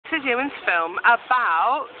is Euan's film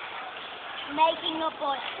about Making a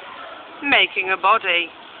body. making a body.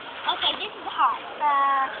 Okay, this is hot.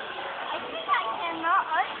 I think I cannot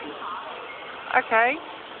open hot. Okay.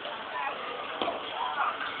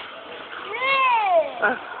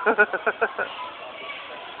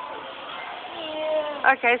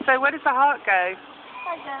 Okay, so where does the heart go?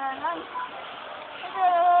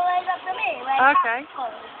 Okay.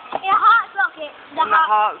 In a heart socket. In the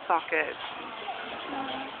heart socket.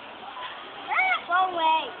 Wrong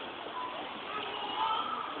way.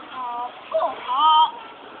 Poor heart.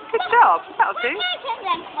 Good job. That'll do.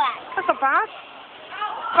 Them flat. That's not bad.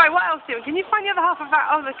 Right, what else, Euan? Can you find the other half of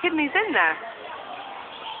that? Oh, the kidney's in there.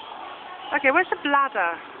 Okay, where's the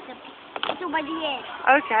bladder? So by the end.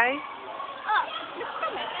 Okay. Oh, the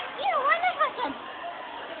stomach. Yeah, why not button?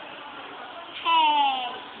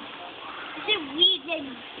 Hey. It's a weird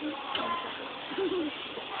and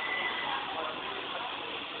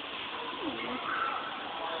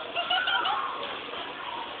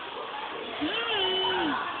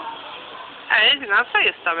Oh, isn't that where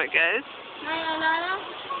your stomach goes? No.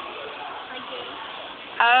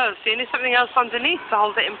 Oh, so you need something else underneath to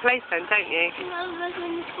hold it in place then, don't you?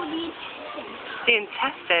 The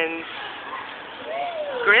intestines.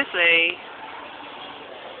 Grizzly.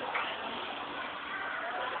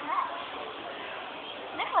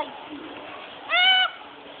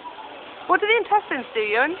 What do the intestines do,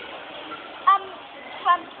 Euan?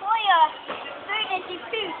 Transfer your food into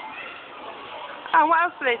food. Oh, what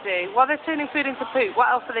else do they do? While they're turning food into poop, what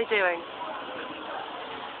else are they doing?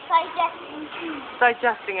 Digesting food.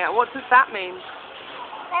 Digesting it. What does that mean?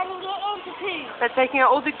 Turning it into food. They're taking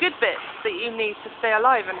out all the good bits that you need to stay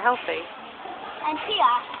alive and healthy. And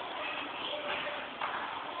here.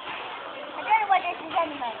 I don't know what this is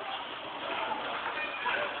anyway.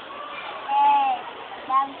 Hey,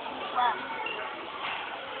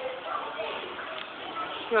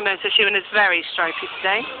 You'll notice Euan is very stripy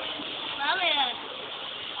today. Well,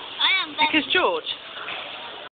 I am Because George.